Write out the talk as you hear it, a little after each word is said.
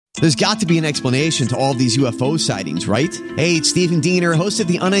There's got to be an explanation to all of these UFO sightings, right? Hey, it's Stephen Diener, host of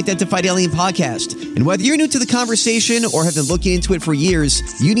the Unidentified Alien Podcast. And whether you're new to the conversation or have been looking into it for years,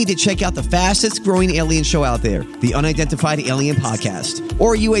 you need to check out the fastest growing alien show out there, the Unidentified Alien Podcast,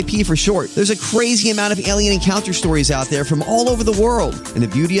 or UAP for short. There's a crazy amount of alien encounter stories out there from all over the world. And the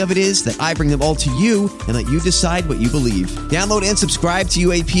beauty of it is that I bring them all to you and let you decide what you believe. Download and subscribe to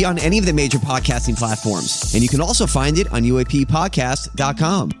UAP on any of the major podcasting platforms. And you can also find it on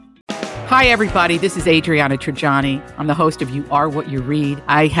UAPpodcast.com. Hi, everybody. This is Adriana Trajani. I'm the host of You Are What You Read.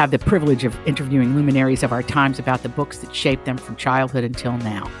 I have the privilege of interviewing luminaries of our times about the books that shaped them from childhood until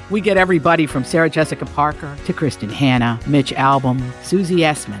now. We get everybody from Sarah Jessica Parker to Kristen Hanna, Mitch Albom, Susie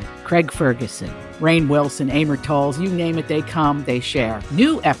Essman, Craig Ferguson, Rainn Wilson, Amor Tolls, you name it, they come, they share.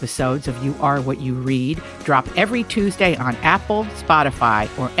 New episodes of You Are What You Read drop every Tuesday on Apple, Spotify,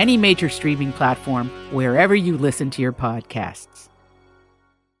 or any major streaming platform wherever you listen to your podcasts.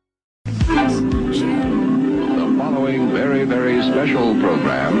 The following very, very special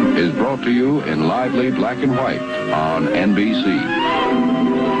program is brought to you in lively black and white on NBC.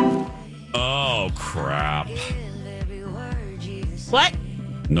 Oh, crap. What?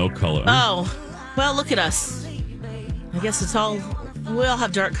 No color. Oh, well, look at us. I guess we all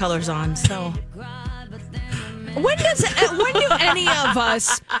have dark colors on, so. When do any of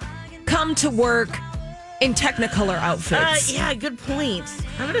us come to work in Technicolor outfits? Yeah, good point.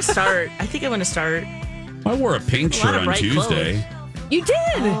 I'm going to start. I think I'm going to start. I wore a pink shirt on Tuesday. You did.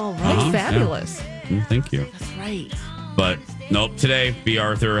 Oh, right. That's fabulous. Yeah. Thank you. That's right. But nope, today B.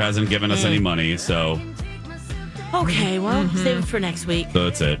 Arthur hasn't given us any money, so. Okay, well, save it for next week. So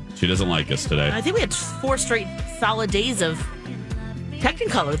that's it. She doesn't like us today. I think we had 4 straight solid days of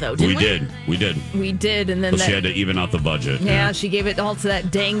Technicolor, though, didn't we? We did. We did, and then But she had to even out the budget. Yeah, she gave it all to that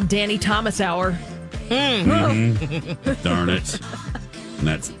dang Danny Thomas hour. Mm-hmm. Darn it. And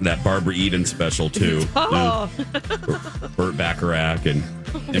that's that Barbara Eden special, too. Oh. Burt Bacharach and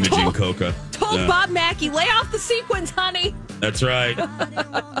Imogen Coca. Told Bob Mackey, lay off the sequins, honey. That's right.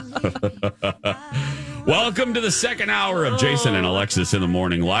 Welcome to the second hour of Jason and Alexis in the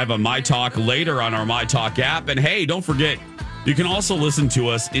Morning, live on My Talk, later on our My Talk app. And hey, don't forget, you can also listen to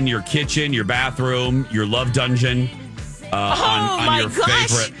us in your kitchen, your bathroom, your love dungeon. On your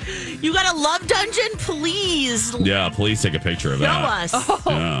favorite. You got a love dungeon? Please. Yeah, please take a picture of Show that. us. Oh,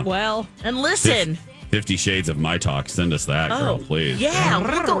 Yeah. well. And listen. 50 Shades of My Talk. Send us that, girl, please. Yeah,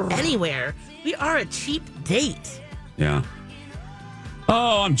 we'll go anywhere. We are a cheap date. Yeah.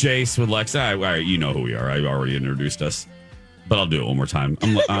 Oh, I'm Jace with Lex. You know who we are. I already introduced us. But I'll do it one more time.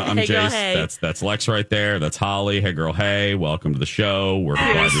 I'm Hey, girl, Jace. hey. That's Lex right there. That's Holly. Hey, girl, hey. Welcome to the show. We're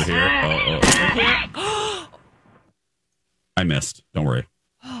glad you're here. I missed. Don't worry.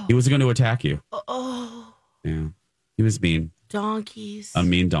 He was going to attack you. Oh. Yeah. He was mean. Donkeys. A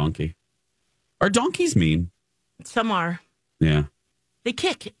mean donkey. Are donkeys mean? Some are. Yeah. They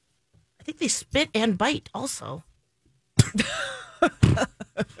kick. I think they spit and bite also.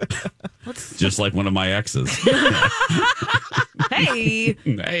 Just like one of my exes. Hey.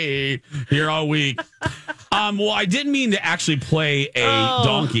 Hey, here all week. Well, I didn't mean to actually play a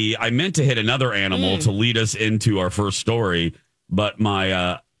donkey. I meant to hit another animal to lead us into our first story, but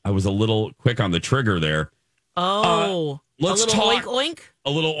I was a little quick on the trigger there. Let's talk oink oink. A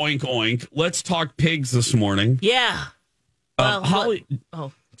little oink oink. Let's talk pigs this morning. Yeah. Well, Holly.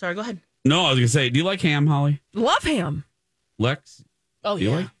 Sorry. Go ahead. No, I was gonna say, do you like ham, Holly? Love ham. Lex? Oh, Do you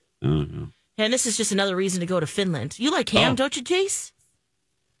yeah. like? Oh, no. And this is just another reason to go to Finland. You like ham, don't you, Jace?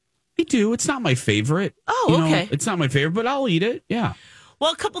 I do. It's not my favorite. Oh, okay. It's not my favorite, but I'll eat it. Yeah.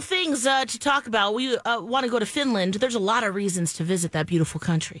 Well, a couple things to talk about. We want to go to Finland. There's a lot of reasons to visit that beautiful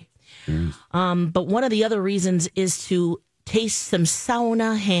country. But one of the other reasons is to taste some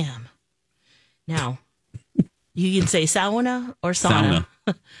sauna ham. Now, you can say sauna or sauna.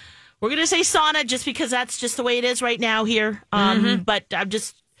 We're going to say sauna just because that's just the way it is right now here. But I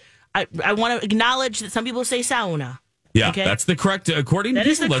want to acknowledge that some people say sauna. Yeah, okay? That's the correct, according to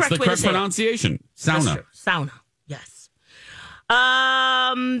people, that's the correct pronunciation. Sauna. Sauna, yes.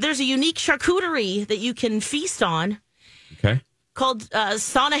 There's a unique charcuterie that you can feast on. Okay. Called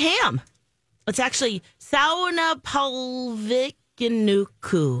sauna ham. It's actually sauna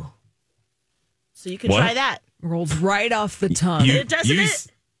palvikinuku. So you can try that. Rolls right off the tongue.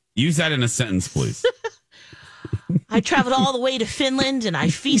 Use that in a sentence, please. I traveled all the way to Finland and I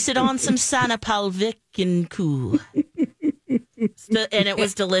feasted on some sauna palvikinuku. And it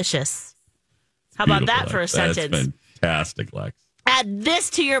was delicious. How about that for a sentence? That's fantastic, Lex. add this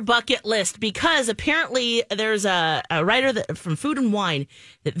to your bucket list because apparently there's a writer from Food and Wine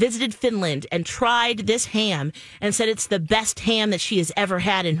that visited Finland and tried this ham and said it's the best ham that she has ever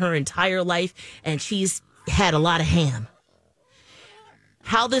had in her entire life, and she's had a lot of ham.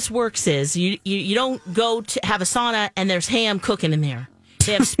 How this works is you don't go to have a sauna and there's ham cooking in there.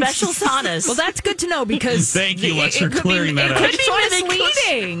 They have special saunas. Well, that's good to know because thank you, Lex, for clearing that up. It could be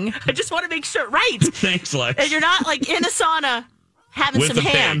misleading. I just want to make sure, right? Thanks, Lex. And you're not like in a sauna having With some the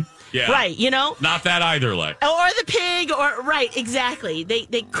ham. pig. Yeah. Right, Not that either, Lex. Or the pig, or right, exactly.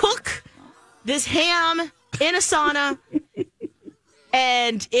 They cook this ham in a sauna,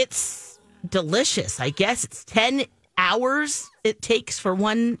 and it's delicious. I guess it's 10 hours it takes for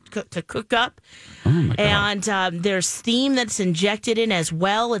one to cook up. Oh my God. And there's steam that's injected in as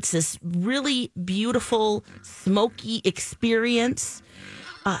well. It's this really beautiful, smoky experience.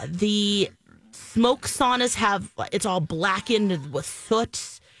 The smoke saunas it's all blackened with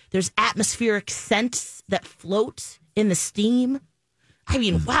soot. There's atmospheric scents that float in the steam. I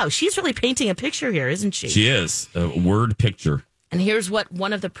mean, wow, she's really painting a picture here, isn't she? She is. A word picture. And here's what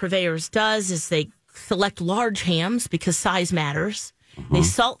one of the purveyors does is they select large hams because size matters. They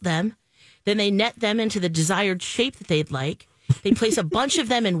salt them. Then they net them into the desired shape that they'd like. They place a bunch of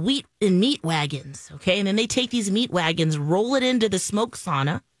them in meat wagons, okay? And then they take these meat wagons, roll it into the smoke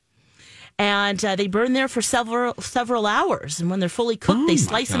sauna, and they burn there for several hours. And when they're fully cooked, they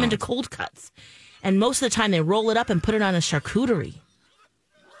slice them into cold cuts. And most of the time, they roll it up and put it on a charcuterie.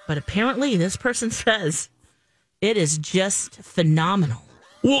 But apparently, this person says it is just phenomenal.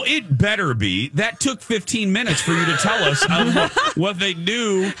 Well, it better be. That took 15 minutes for you to tell us what they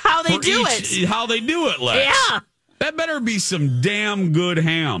do. How they do it, Lex. Yeah. That better be some damn good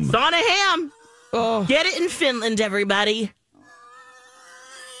ham. Sauna ham. Oh. Get it in Finland, everybody.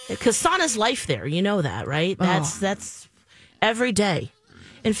 Because sauna's life there. You know that, right? That's every day.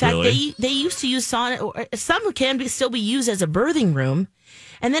 In fact, Really? they used to use sauna, or some can still be used as a birthing room.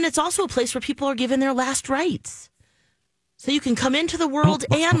 And then it's also a place where people are given their last rites. So you can come into the world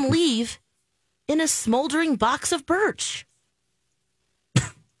and leave in a smoldering box of birch.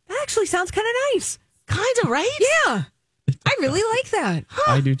 That actually sounds kind of nice. Kind of, right? Yeah. I really like that.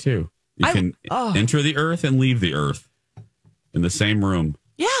 I do too. You can enter the earth and leave the earth in the same room.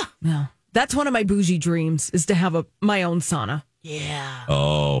 Yeah. No. That's one of my bougie dreams is to have my own sauna. Yeah.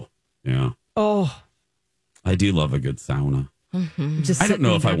 Oh, yeah. Oh. I do love a good sauna. Mm-hmm. Just I don't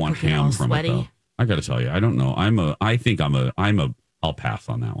know if I sitting want there ham all from sweaty. it though. I got to tell you, I don't know. I'll pass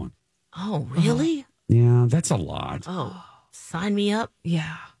on that one. Oh, really? Yeah, that's a lot. Oh, sign me up.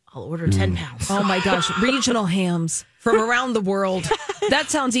 Yeah. I'll order 10 pounds. Oh my gosh, regional hams from around the world. That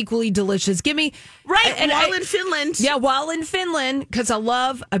sounds equally delicious. Give me while in Finland. Yeah, while in Finland, because I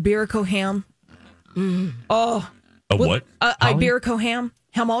love Iberico ham. Oh, What? Iberico ham,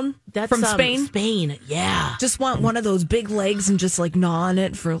 hamon. That's from Spain. Spain, yeah. Just want one of those big legs and just like gnaw on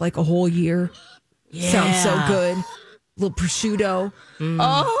it for like a whole year. Yeah. Sounds so good. Little prosciutto.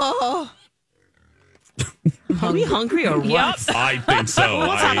 Oh. Are we hungry or what? Yep. I think so.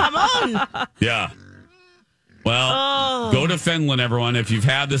 Come on. Yeah. Well, go to Finland, everyone. If you've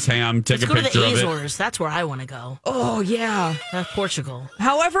had this ham, take Let's a go to picture the of it. Azores. That's where I want to go. Oh, yeah. Portugal.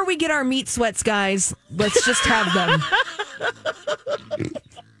 However we get our meat sweats, guys, let's just have them.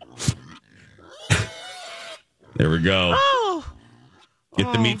 There we go. Oh.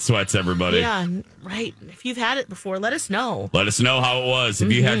 Get the meat sweats, everybody. Yeah, right. If you've had it before, let us know. Let us know how it was.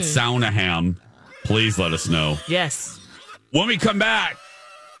 If you had sauna ham, please let us know. Yes. When we come back,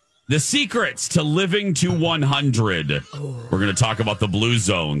 the secrets to living to 100. We're going to talk about the blue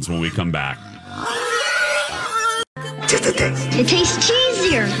zones when we come back. Just a taste. It tastes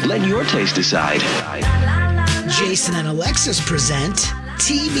cheesier. Let your taste decide. Jason and Alexis present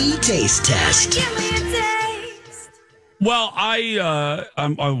TV Taste Test. Well, I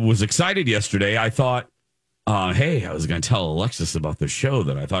was excited yesterday. I thought, hey, I was going to tell Alexis about the show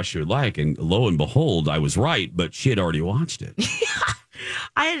that I thought she would like. And lo and behold, I was right, but she had already watched it.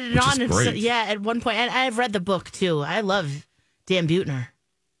 I had it on. Which is great. Yeah, at one point. And I've read the book, too. I love Dan Buettner.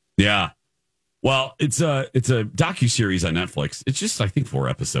 Yeah. Well, it's a docuseries on Netflix. It's just, I think, 4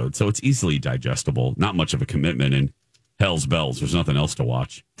 episodes. So it's easily digestible. Not much of a commitment. And hell's bells, there's nothing else to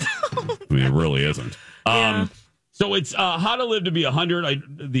watch. I mean, it really isn't. Yeah. So it's How to Live to Be 100.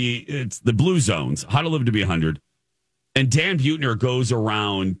 It's the Blue Zones, How to Live to Be 100. And Dan Buettner goes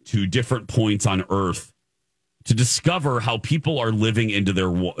around to different points on Earth to discover how people are living into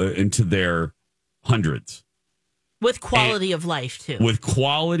their hundreds. With quality of life, too. With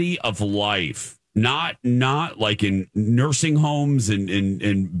quality of life. Not like in nursing homes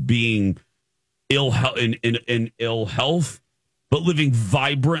and being ill health, but living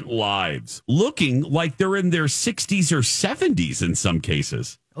vibrant lives, looking like they're in their 60s or 70s in some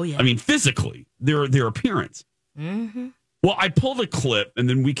cases. Oh, yeah. I mean, physically, their appearance. Mm-hmm. Well, I pulled a clip, and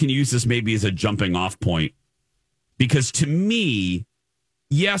then we can use this maybe as a jumping off point. Because to me,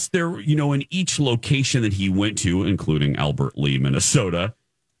 yes, there, in each location that he went to, including Albert Lee, Minnesota,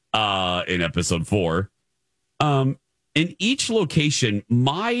 in episode 4, in each location,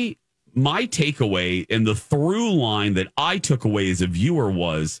 my takeaway and the through line that I took away as a viewer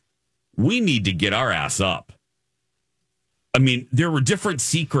was, we need to get our ass up. I mean, there were different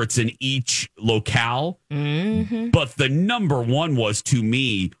secrets in each locale, but the number one was, to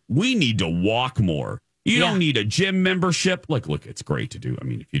me, we need to walk more. You don't need a gym membership. Look, it's great to do. I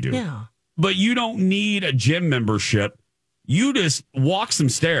mean, if you do. Yeah. But you don't need a gym membership. You just walk some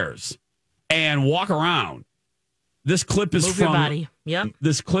stairs and walk around. This clip is Move from your body. Yep.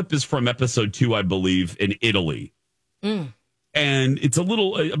 This clip is from episode 2, I believe, in Italy. And it's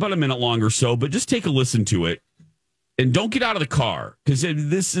about a minute long or so, but just take a listen to it. And don't get out of the car, because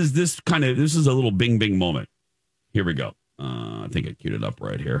this is a little bing bing moment. Here we go. I think I queued it up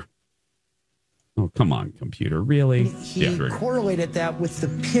right here. Oh, come on, computer. Really? He correlated that with the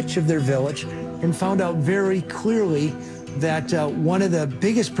pitch of their village and found out very clearly that one of the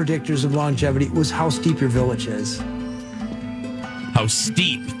biggest predictors of longevity was how steep your village is. How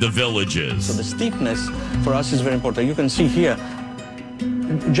steep the village is. So the steepness for us is very important. You can see here,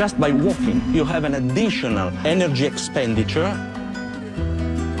 just by walking, you have an additional energy expenditure.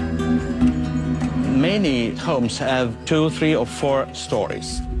 Many homes have 2, 3, or 4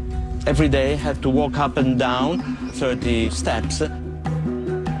 stories. Every day have to walk up and down 30 steps. Who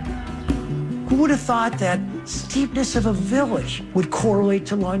would have thought that steepness of a village would correlate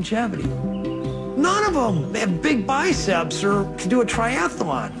to longevity? None of them have big biceps or can do a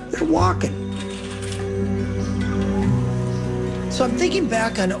triathlon. They're walking. So I'm thinking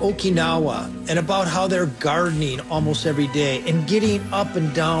back on Okinawa and about how they're gardening almost every day and getting up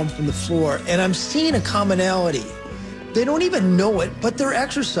and down from the floor. And I'm seeing a commonality. They don't even know it, but they're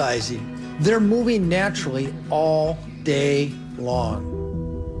exercising. They're moving naturally all day long.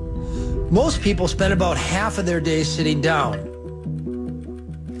 Most people spend about half of their day sitting down.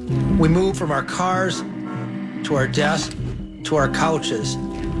 We move from our cars to our desk to our couches.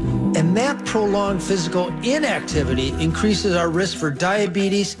 And that prolonged physical inactivity increases our risk for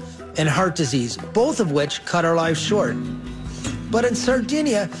diabetes and heart disease, both of which cut our lives short. But in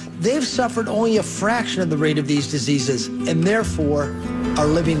Sardinia, they've suffered only a fraction of the rate of these diseases and therefore are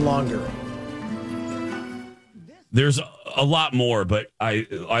living longer. There's a lot more, but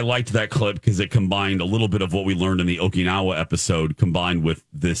I liked that clip because it combined a little bit of what we learned in the Okinawa episode combined with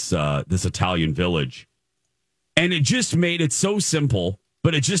this Italian village. And it just made it so simple,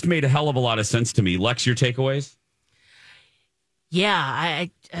 but it just made a hell of a lot of sense to me. Lex, your takeaways? Yeah,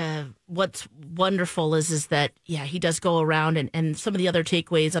 what's wonderful is that, he does go around and some of the other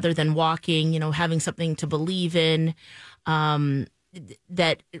takeaways other than walking, having something to believe in,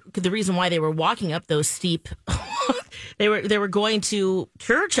 that the reason why they were walking up those steep, they were going to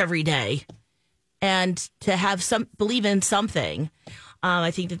church every day and to have believe in something.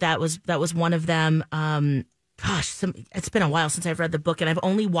 I think that was one of them. It's been a while since I've read the book, and I've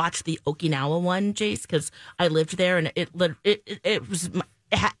only watched the Okinawa one, Jace, because I lived there, and it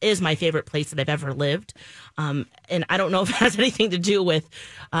is my favorite place that I've ever lived. And I don't know if it has anything to do with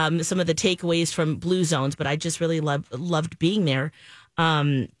some of the takeaways from Blue Zones, but I just really loved being there.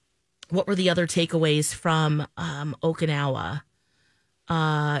 What were the other takeaways from Okinawa?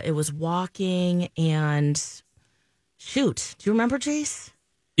 It was walking and shoot. Do you remember, Jace?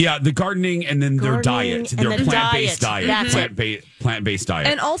 Yeah, the gardening and then their diet, their plant-based diet, plant-based diet.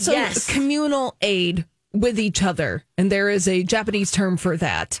 And also communal aid with each other. And there is a Japanese term for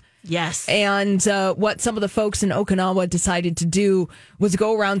that. Yes. And what some of the folks in Okinawa decided to do was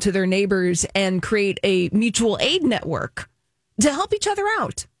go around to their neighbors and create a mutual aid network to help each other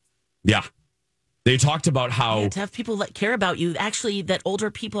out. Yeah. They talked about how... to have people that care about you, actually, that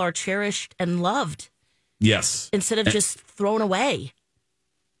older people are cherished and loved. Yes. Instead of just thrown away.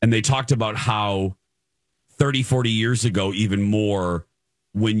 And they talked about how 30, 40 years ago, even more,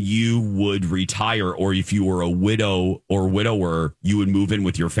 when you would retire or if you were a widow or widower, you would move in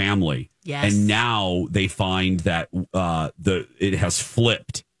with your family. Yes. And now they find that it has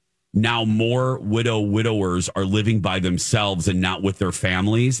flipped. Now more widowers are living by themselves and not with their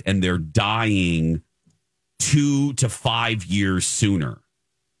families, and they're dying 2 to 5 years sooner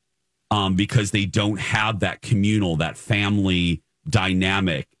because they don't have that communal, that family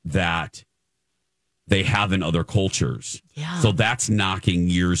dynamic that they have in other cultures. Yeah. So that's knocking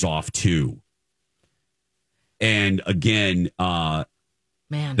years off too. And again,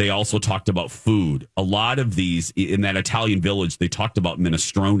 Man. They also talked about food. A lot of these, in that Italian village, they talked about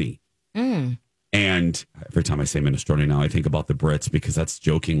minestrone. And every time I say minestrone now, I think about the Brits because that's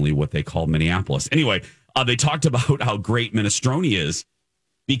jokingly what they call Minneapolis. Anyway, they talked about how great minestrone is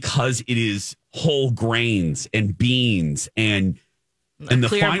because it is whole grains and beans and the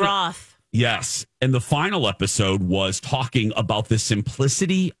clear final broth. Yes. And the final episode was talking about the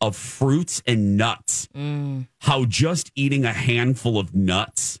simplicity of fruits and nuts. How just eating a handful of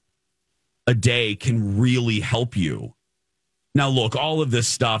nuts a day can really help you. Now, look, all of this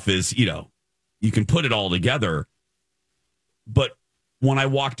stuff is, you can put it all together. But when I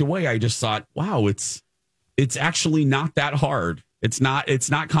walked away, I just thought, wow, it's actually not that hard. It's not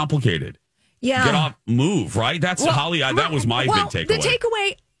complicated. Yeah. Get off, move, right? That's Holly. That was my big takeaway. The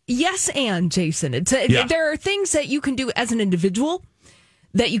takeaway, yes, and Jason, there are things that you can do as an individual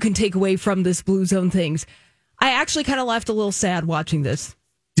that you can take away from this Blue Zone things. I actually kind of left a little sad watching this.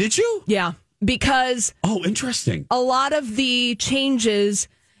 Did you? Yeah, because interesting. A lot of the changes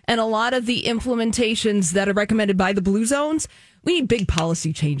and a lot of the implementations that are recommended by the Blue Zones, we need big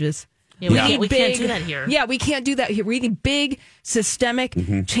policy changes. Yeah, we can't do that here. Yeah, we can't do that here. We need big systemic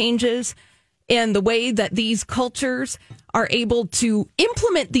changes. And the way that these cultures are able to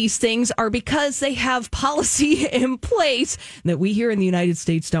implement these things are because they have policy in place that we here in the United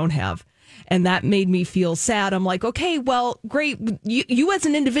States don't have. And that made me feel sad. I'm like, okay, well, great. You as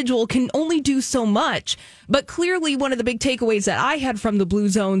an individual can only do so much. But clearly one of the big takeaways that I had from the Blue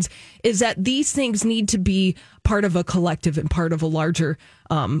Zones is that these things need to be part of a collective and part of a larger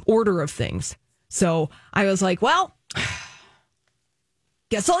order of things. So I was like, well,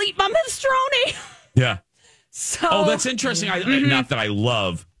 guess I'll eat my minestrone. Yeah. So that's interesting. Not that I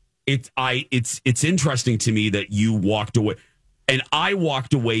love it. It's interesting to me that you walked away, and I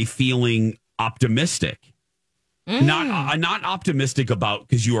walked away feeling optimistic. Not optimistic about,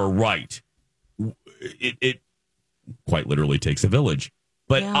 because you are right. It quite literally takes a village,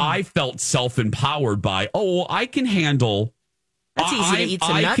 but I felt self-empowered by I can handle. That's easy to eat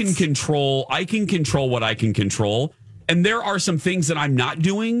some nuts. I can control what I can control. And there are some things that I'm not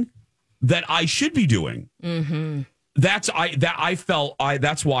doing that I should be doing. That's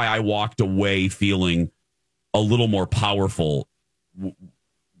why I walked away feeling a little more powerful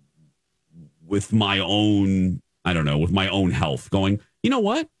with my own, with my own health. Going, you know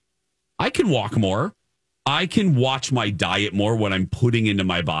what? I can walk more. I can watch my diet more, what I'm putting into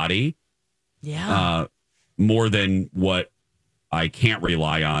my body. Yeah. More than what I can't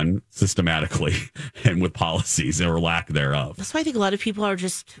rely on systematically and with policies or lack thereof. That's why I think a lot of people are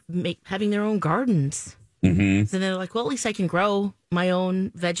just having their own gardens. So they're like, well, at least I can grow my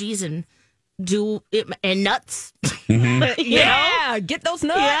own veggies and do it, and nuts. Yeah, get those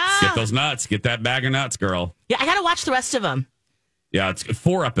nuts. Yeah. Get those nuts. Get that bag of nuts, girl. Yeah, I got to watch the rest of them. Yeah, it's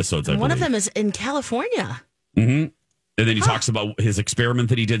 4 episodes, I believe. One of them is in California. And then he talks about his experiment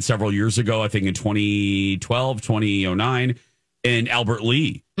that he did several years ago, I think in 2009. And Albert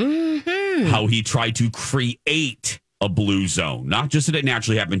Lee, how he tried to create a blue zone, not just that it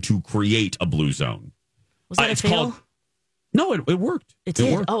naturally happened, to create a blue zone. Was that a fail? No, it worked. It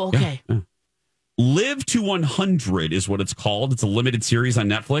did? Worked. Oh, okay. Yeah. Live to 100 is what it's called. It's a limited series on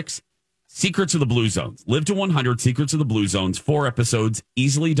Netflix. Secrets of the Blue Zones. Live to 100, Secrets of the Blue Zones. 4 episodes,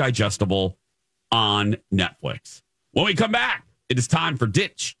 easily digestible on Netflix. When we come back, it is time for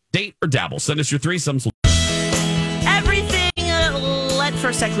Ditch, Date, or Dabble. Send us your threesomes. Everything. Let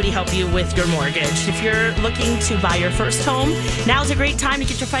First Equity help you with your mortgage. If you're looking to buy your first home, now's a great time to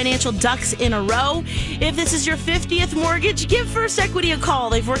get your financial ducks in a row. If this is your 50th mortgage, give First Equity a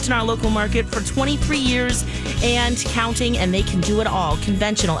call. They've worked in our local market for 23 years and counting, and they can do it all.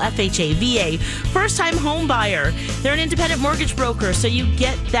 Conventional, FHA, VA, first-time home buyer. They're an independent mortgage broker, so you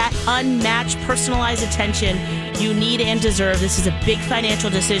get that unmatched, personalized attention you need and deserve. This is a big financial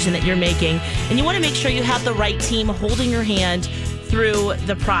decision that you're making, and you want to make sure you have the right team holding your hand through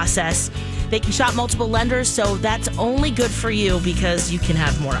the process. They can shop multiple lenders, so that's only good for you because you can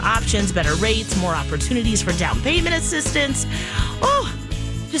have more options, better rates, more opportunities for down payment assistance. Oh,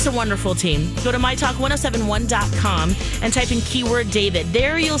 just a wonderful team. Go to mytalk1071.com and type in keyword David.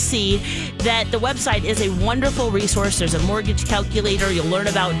 There you'll see that the website is a wonderful resource. There's a mortgage calculator. You'll learn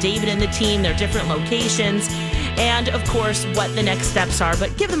about David and the team, their different locations, and, of course, what the next steps are.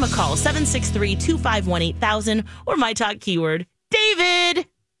 But give them a call, 763-251-8000, or MyTalk keyword David.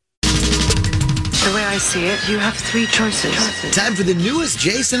 The way I see it, you have 3 choices. Time for the newest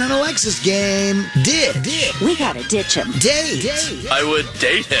Jason and Alexis game. Ditch. We gotta ditch him. Date. I would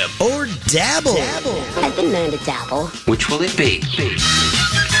date him. Or dabble. I've been known to dabble. Which will it be?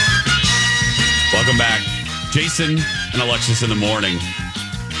 Welcome back. Jason and Alexis in the morning.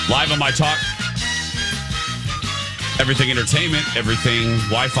 Live on My Talk. Everything entertainment, everything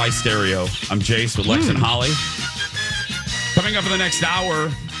Wi-Fi stereo. I'm Jace with Lex and Holly. Coming up in the next hour,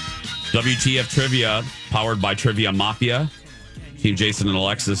 WTF Trivia, powered by Trivia Mafia. Team Jason and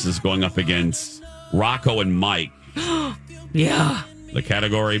Alexis is going up against Rocco and Mike. Yeah. The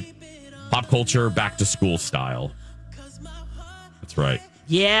category, pop culture, back to school style. That's right.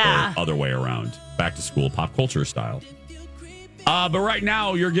 Yeah. Or other way around. Back to school, pop culture style. But right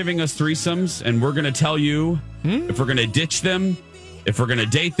now, you're giving us threesomes, and we're going to tell you if we're going to ditch them, if we're going to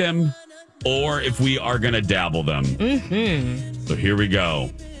date them, or if we are going to dabble them. Mm-hmm. So here we go.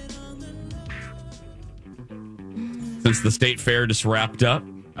 Since the state fair just wrapped up.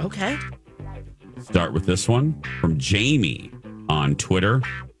 Okay. Start with this one from Jamie on Twitter.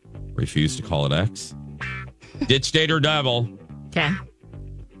 Refused to call it X. Ditch, date, or dabble. Okay.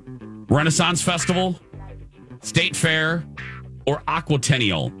 Renaissance Festival, State Fair, or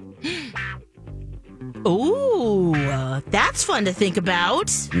Aquatennial. Ooh, that's fun to think about.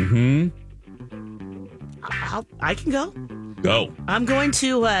 Mm-hmm. I can go. Go. I'm going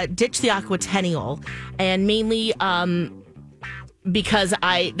to ditch the Aquatennial, and mainly because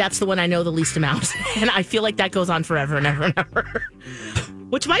that's the one I know the least amount, and I feel like that goes on forever and ever and ever.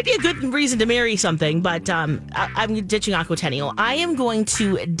 Which might be a good reason to marry something, but I'm ditching Aquatennial. I am going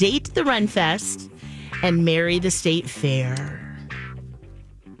to date the Renfest and marry the State Fair.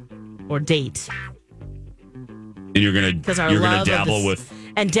 Or date. And you're gonna dabble with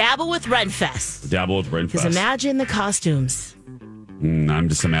Renfest. Dabble with Renfest. Because imagine the costumes. I'm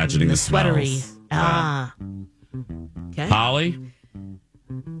just imagining the sweatery. Smells. Okay. Holly?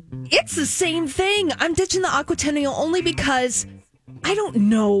 It's the same thing. I'm ditching the Aquatennial only because I don't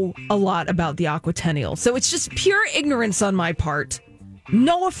know a lot about the Aquatennial. So it's just pure ignorance on my part.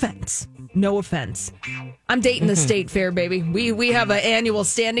 No offense. No offense. I'm dating the State Fair, baby. We have an annual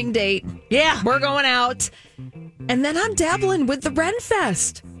standing date. Yeah. We're going out. And then I'm dabbling with the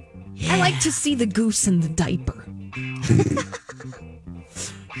Renfest. Yeah. I like to see the goose in the diaper.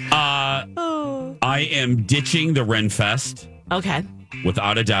 I am ditching the Renfest. Okay.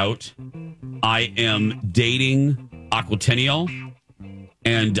 Without a doubt. I am dating Aquatennial.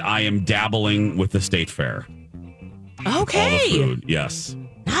 And I am dabbling with the State Fair. Okay. All the food, yes.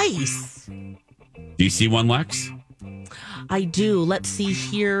 Nice. Do you see one, Lex? I do. Let's see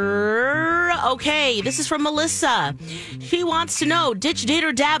here. Okay, this is from Melissa. She wants to know, ditch, date,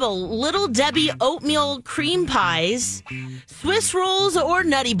 or dabble, Little Debbie oatmeal cream pies, Swiss rolls, or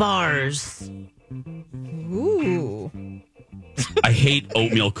Nutty Bars? Ooh. I hate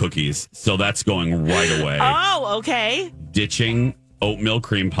oatmeal cookies, so that's going right away. Oh, okay. Ditching oatmeal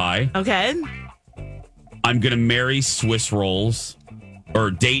cream pie. Okay. I'm going to marry Swiss rolls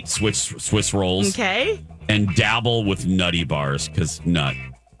or date Swiss rolls. Okay. And dabble with Nutty Bars because nut.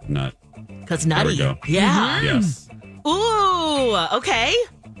 Because nutty. There we go. Yeah. Mm-hmm. Yes. Ooh, okay.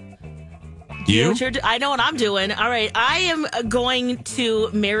 You? I know what I'm doing. All right. I am going to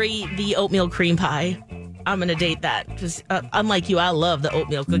marry the oatmeal cream pie. I'm going to date that. Because unlike you, I love the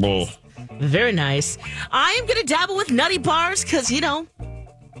oatmeal cookies. Whoa. Very nice. I am going to dabble with Nutty Bars because,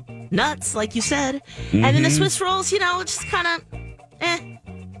 nuts, like you said. Mm-hmm. And then the Swiss rolls, just kind of,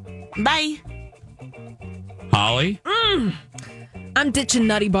 Bye. Holly? I'm ditching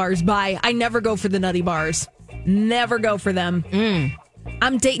Nutty Bars. Bye. I never go for the Nutty Bars. Never go for them.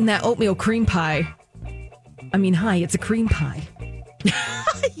 I'm dating that oatmeal cream pie. I mean, hi, it's a cream pie.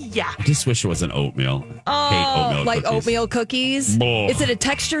 Yeah. I just wish it wasn't oatmeal. Oh, hate oatmeal like cookies. Oatmeal cookies? Ugh. Is it a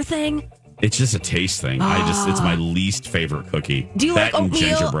texture thing? It's just a taste thing. It's my least favorite cookie. Do you that like and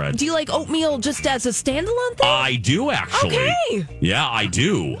oatmeal? Gingerbread. Do you like oatmeal just as a standalone thing? I do, actually. Okay. Yeah, I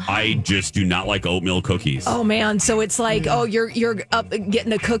do. I just do not like oatmeal cookies. Oh man, so it's like, you're up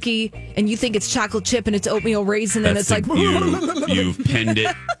getting a cookie and you think it's chocolate chip and it's oatmeal raisin and it's like you've pinned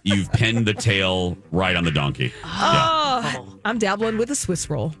it. You've pinned the tail right on the donkey. I'm dabbling with a Swiss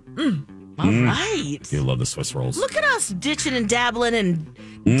roll. All right. You love the Swiss rolls. Look at us ditching and dabbling and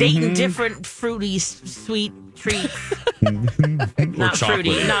dating different fruity, sweet treats.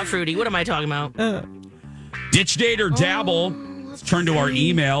 Not fruity. What am I talking about? Ditch, date, or dabble. Turn to our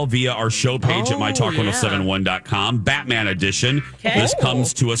email via our show page at mytalk1071.com. Batman edition. Okay. This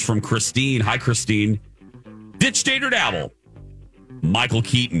comes to us from Christine. Hi, Christine. Ditch, date, or dabble. Michael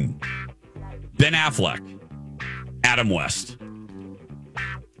Keaton. Ben Affleck. Adam West.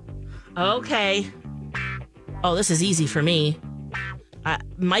 Okay. Oh, this is easy for me.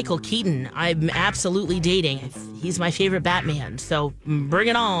 Michael Keaton, I'm absolutely dating. He's my favorite Batman, so bring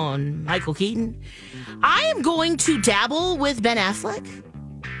it on, Michael Keaton. I am going to dabble with Ben Affleck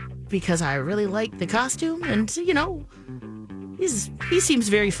because I really like the costume, and you know, he seems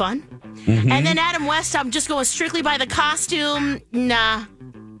very fun. Mm-hmm. And then Adam West, I'm just going strictly by the costume. Nah.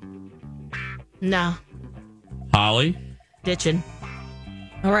 Holly? Ditching.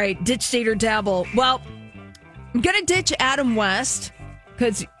 All right, ditch, date, or dabble. Well, I'm going to ditch Adam West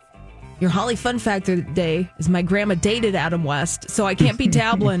because your Holly fun fact of the day is my grandma dated Adam West, so I can't be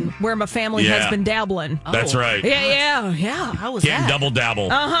dabbling where my family has been dabbling. That's right. Yeah. How was Can't that? double dabble.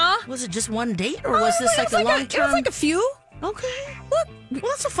 Was it just one date, or was this like a long term? It was like a few. Okay. Look, well,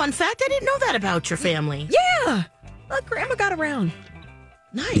 that's a fun fact. I didn't know that about your family. Yeah. Look, grandma got around.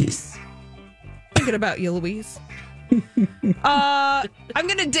 Nice. Thinking about you, Louise. I'm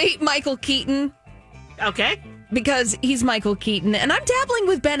going to date Michael Keaton. Okay. Because he's Michael Keaton. And I'm dabbling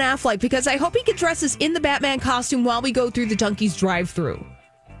with Ben Affleck because I hope he can dress us in the Batman costume while we go through the Dunkies drive-thru.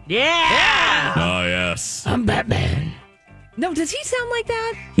 Yeah. Oh, yes. I'm Batman. No, does he sound like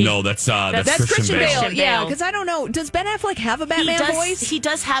that? No, that's Christian Bale. Yeah, because I don't know. Does Ben Affleck have a Batman voice? He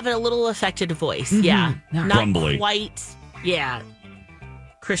does have a little affected voice. Mm-hmm. Yeah. Not grumbly. Quite. Yeah.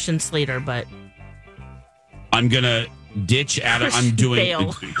 Christian Slater, but... I'm going to ditch Adam. I'm doing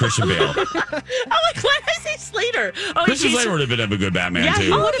Bale. Christian Bale. I'm like, why did I say Slater? Oh, Christian Slater would have been a good Batman, too.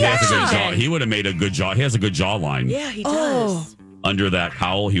 He would have He would have made a good jaw. He has a good jawline. Yeah, he does. Under that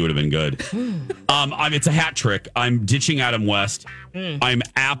cowl, he would have been good. It's a hat trick. I'm ditching Adam West. I'm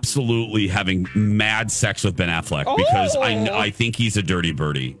absolutely having mad sex with Ben Affleck because I think he's a dirty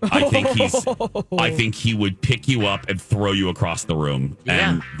birdie. I think he would pick you up and throw you across the room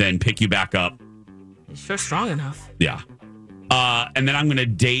and then pick you back up. He's sure strong enough. Yeah. And then I'm going to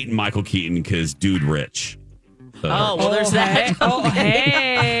date Michael Keaton because dude rich. So, there's that.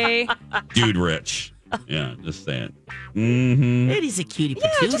 Hey. Dude rich. Yeah, just saying. Mm-hmm. And he's a cutie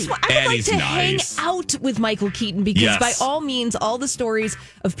patootie. I would like to hang out with Michael Keaton because by all means, all the stories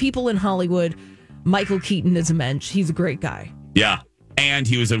of people in Hollywood, Michael Keaton is a mensch. He's a great guy. Yeah. And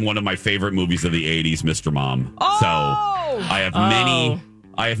he was in one of my favorite movies of the 80s, Mr. Mom. So I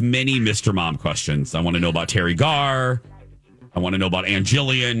have many Mr. Mom questions. I want to know about Terry Garr. I want to know about Ann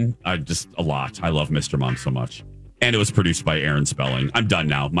Jillian. Just a lot. I love Mr. Mom so much. And it was produced by Aaron Spelling. I'm done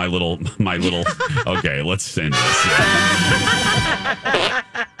now. My little. Okay, let's end this.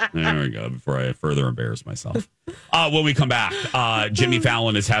 There we go. Before I further embarrass myself. When we come back, Jimmy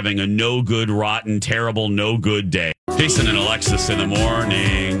Fallon is having a no good, rotten, terrible, no good day. Jason and Alexis in the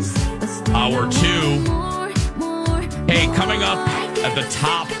morning. Hour 2. Hey, coming up at the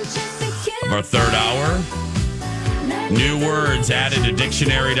top of our third hour, new words added to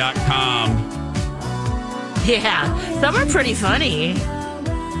dictionary.com. Yeah, some are pretty funny.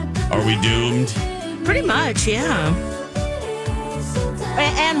 Are we doomed? Pretty much, yeah.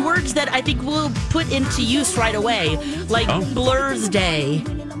 And words that I think we'll put into use right away, like Blur's Day.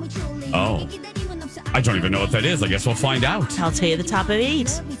 Oh. I don't even know what that is. I guess we'll find out. I'll tell you the top of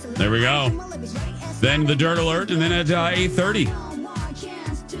 8. There we go. Then the Dirt Alert, and then at 8:30.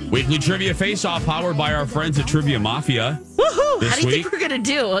 Weekly Trivia Face-Off powered by our friends at Trivia Mafia. Woohoo! How do you think we're going to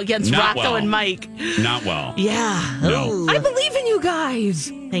do against Rocco and Mike? Not well. Yeah. No. I believe in you guys.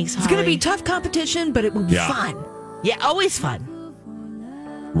 Thanks, Holly. It's going to be tough competition, but it will be fun. Yeah, always fun.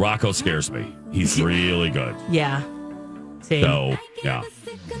 Rocco scares me. He's really good. Yeah. Same. So, yeah.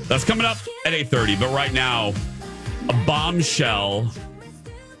 That's coming up at 8:30. But right now, a bombshell.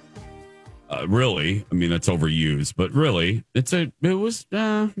 Really, I mean, that's overused, but really, it was,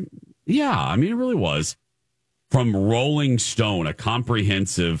 it really was. From Rolling Stone, a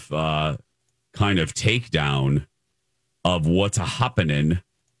comprehensive kind of takedown of what's happening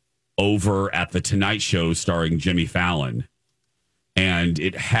over at The Tonight Show starring Jimmy Fallon. And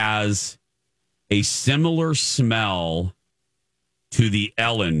it has a similar smell to the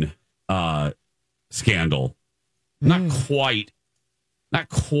Ellen scandal. Not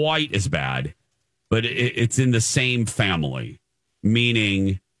quite as bad, but it's in the same family,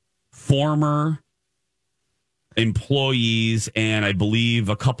 meaning former employees and I believe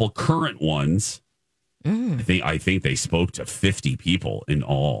a couple current ones. I think they spoke to 50 people in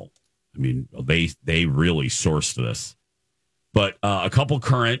all. I mean, they really sourced this, but a couple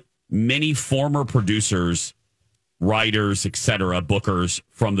current, many former producers, writers, etc., bookers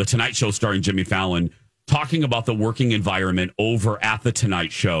from The Tonight Show starring Jimmy Fallon, talking about the working environment over at The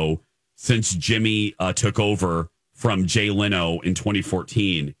Tonight Show since Jimmy took over from Jay Leno in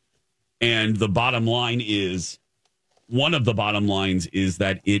 2014. And the bottom line is, one of the bottom lines is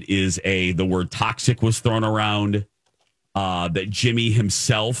that it is the word toxic was thrown around, that Jimmy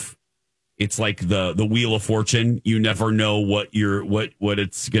himself, it's like the Wheel of Fortune. You never know what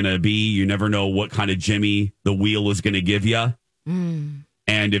it's going to be. You never know what kind of Jimmy the wheel is going to give you.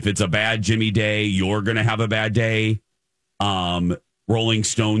 And if it's a bad Jimmy day, you're going to have a bad day. Rolling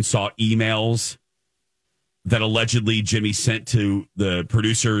Stone saw emails that allegedly Jimmy sent to the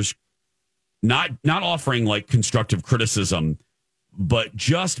producers, not offering like constructive criticism, but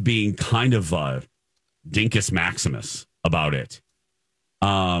just being kind of a dinkus maximus about it.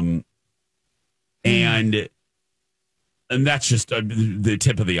 And that's just the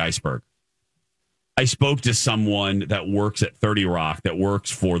tip of the iceberg. I spoke to someone that works at 30 Rock, that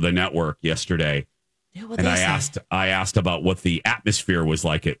works for the network yesterday. Yeah, and I asked about what the atmosphere was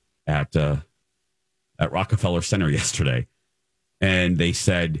like at Rockefeller Center yesterday. And they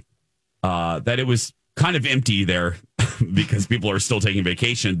said that it was kind of empty there because people are still taking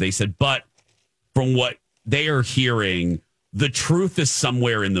vacation. They said, but from what they are hearing, the truth is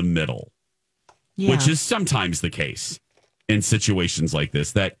somewhere in the middle, which is sometimes the case in situations like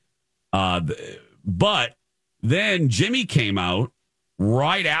this. But then Jimmy came out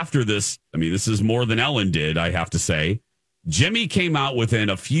right after this. I mean, this is more than Ellen did, I have to say. Jimmy came out within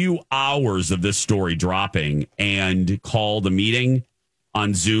a few hours of this story dropping and called a meeting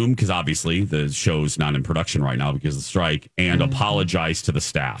on Zoom, because obviously the show's not in production right now because of the strike, and apologized to the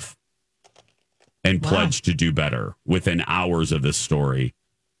staff and pledged to do better within hours of this story.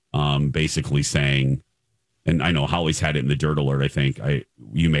 Basically saying, and I know Holly's had it in the dirt alert, I think.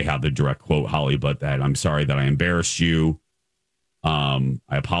 You may have the direct quote, Holly, but that I'm sorry that I embarrassed you. I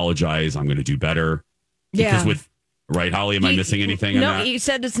apologize. I'm going to do better. Because right, Holly, am I missing anything on that? No, he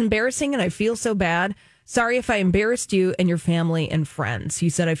said it's embarrassing and I feel so bad. Sorry if I embarrassed you and your family and friends. He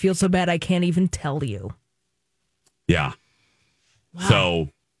said, I feel so bad I can't even tell you. Yeah. Wow. So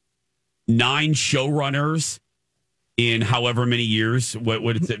 9 showrunners in however many years.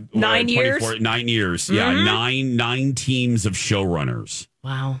 What is it? 9 years? 9 years. Mm-hmm. Yeah, nine teams of showrunners.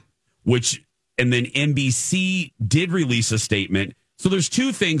 Wow. And then NBC did release a statement. So there's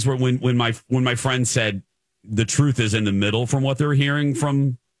two things where when my friend said the truth is in the middle from what they're hearing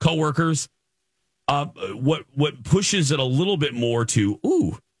from coworkers, what pushes it a little bit more to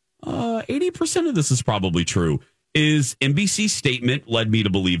 80% of this is probably true is NBC's statement led me to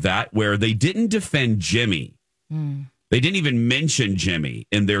believe that, where they didn't defend Jimmy. They didn't even mention Jimmy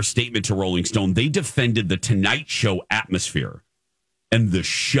in their statement to Rolling Stone. They defended the Tonight Show atmosphere and the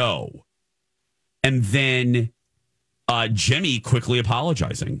show. And then Jimmy quickly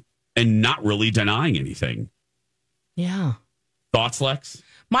apologizing and not really denying anything. Yeah. Thoughts, Lex?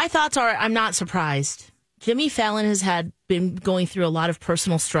 My thoughts are I'm not surprised. Jimmy Fallon has been going through a lot of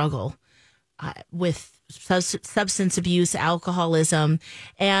personal struggle with substance abuse, alcoholism.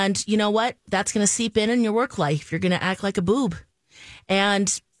 And you know what? That's going to seep in your work life. You're going to act like a boob.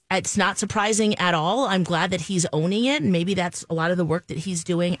 And it's not surprising at all. I'm glad that he's owning it. And maybe that's a lot of the work that he's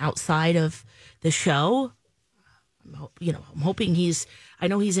doing outside of the show. I'm hoping I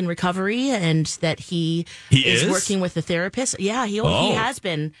know he's in recovery and that he is working with a therapist. Yeah, he has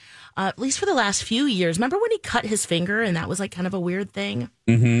been, at least for the last few years. Remember when he cut his finger and that was like kind of a weird thing?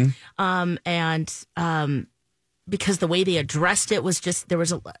 Mm-hmm. Because the way they addressed it was just, there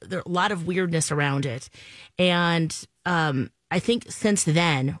was a lot of weirdness around it. And I think since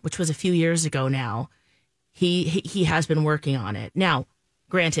then, which was a few years ago now, he has been working on it. Now,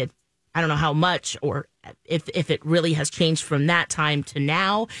 granted, I don't know how much or if it really has changed from that time to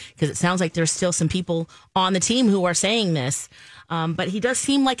now, because it sounds like there's still some people on the team who are saying this. But he does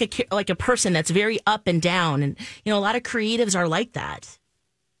seem like a person that's very up and down. And, a lot of creatives are like that.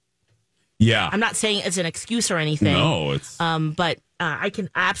 Yeah. I'm not saying it's an excuse or anything. No, it's... But I can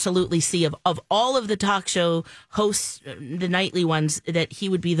absolutely see of all of the talk show hosts, the nightly ones, that he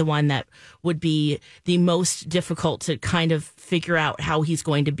would be the one that would be the most difficult to kind of figure out how he's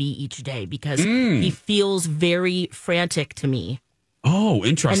going to be each day, because he feels very frantic to me. Oh,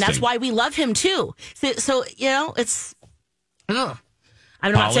 interesting. And that's why we love him too. So it's... I'm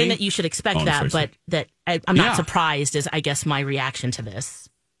not saying that you should expect that, but that I'm not surprised is, I guess, my reaction to this.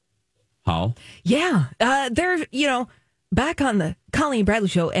 How? Yeah. They're, back on the Colleen and Bradley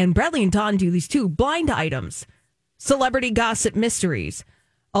show, and Bradley and Dawn do these two blind items, celebrity gossip mysteries.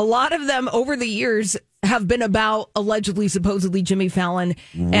 A lot of them over the years have been about allegedly, supposedly Jimmy Fallon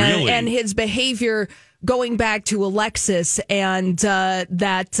and his behavior going back to Alexis, and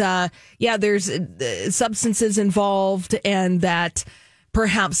there's substances involved and that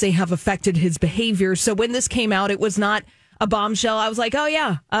perhaps they have affected his behavior. So when this came out, it was not a bombshell. I was like, oh,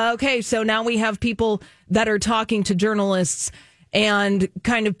 yeah. Okay, so now we have people that are talking to journalists and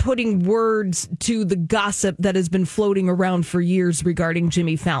kind of putting words to the gossip that has been floating around for years regarding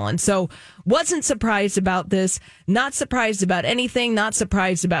Jimmy Fallon. So wasn't surprised about this, not surprised about anything, not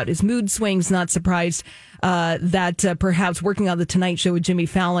surprised about his mood swings, not surprised that perhaps working on The Tonight Show with Jimmy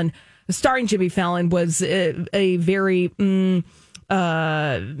Fallon, starring Jimmy Fallon, was a very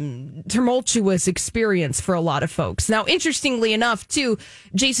tumultuous experience for a lot of folks. Now, interestingly enough, too,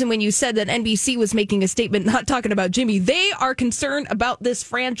 Jason, when you said that NBC was making a statement not talking about Jimmy, they are concerned about this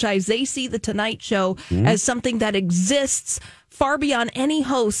franchise. They see The Tonight Show as something that exists far beyond any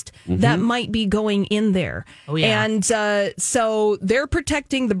host that might be going in there. Oh, yeah. And so they're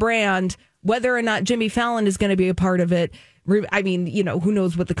protecting the brand, whether or not Jimmy Fallon is going to be a part of it. I mean, who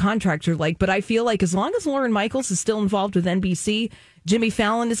knows what the contracts are like, but I feel like as long as Lorne Michaels is still involved with NBC, Jimmy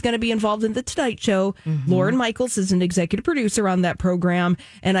Fallon is going to be involved in The Tonight Show. Lorne Michaels is an executive producer on that program,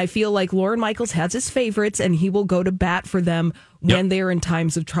 and I feel like Lorne Michaels has his favorites, and he will go to bat for them when they're in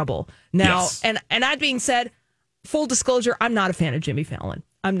times of trouble. Now, and that being said, full disclosure, I'm not a fan of Jimmy Fallon.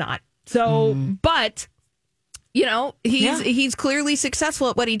 I'm not. So, but... he's clearly successful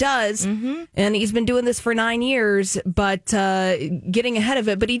at what he does, and he's been doing this for 9 years, but getting ahead of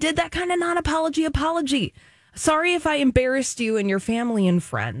it. But he did that kind of non-apology apology. Sorry if I embarrassed you and your family and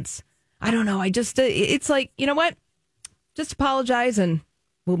friends. I don't know. I just, it's like, you know what? Just apologize and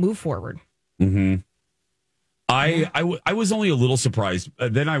we'll move forward. I was only a little surprised.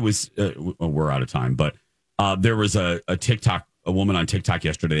 Then I was, we're out of time, but there was a woman on TikTok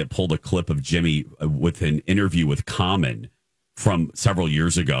yesterday that pulled a clip of Jimmy with an interview with Common from several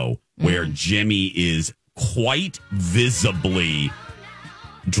years ago where Jimmy is quite visibly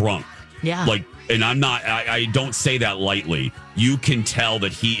drunk. Yeah. And I don't say that lightly. You can tell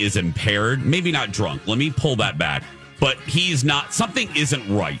that he is impaired, maybe not drunk. Let me pull that back. But he's not, something isn't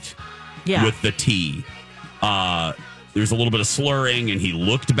right with the T. There's a little bit of slurring and he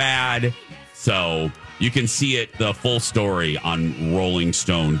looked bad. So you can see it, the full story, on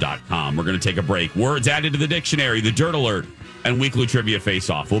rollingstone.com. We're going to take a break. Words added to the dictionary, the Dirt Alert, and Weekly Trivia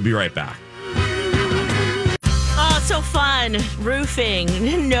Face-Off. We'll be right back. Oh, so fun.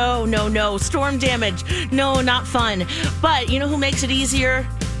 Roofing. No. Storm damage. No, not fun. But you know who makes it easier?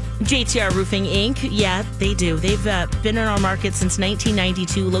 JTR Roofing, Inc. Yeah, they do. They've been in our market since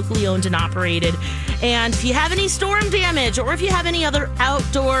 1992, locally owned and operated. And if you have any storm damage or if you have any other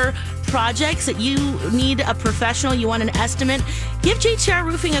outdoor projects that you need a professional, you want an estimate, give JTR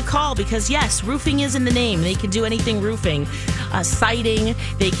Roofing a call because, yes, roofing is in the name. They can do anything roofing. Siding,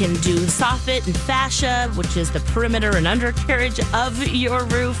 they can do soffit and fascia, which is the perimeter and undercarriage of your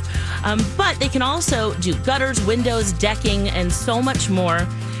roof. But they can also do gutters, windows, decking, and so much more.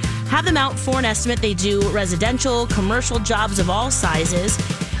 Have them out for an estimate. They do residential, commercial jobs of all sizes,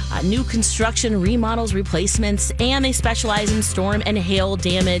 new construction, remodels, replacements, and they specialize in storm and hail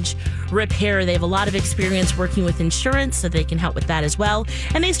damage repair. They have a lot of experience working with insurance, so they can help with that as well.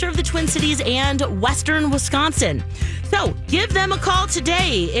 And they serve the Twin Cities and Western Wisconsin. So give them a call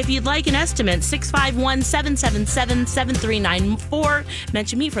today if you'd like an estimate. 651-777-7394.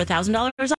 Mention me for $1,000 off.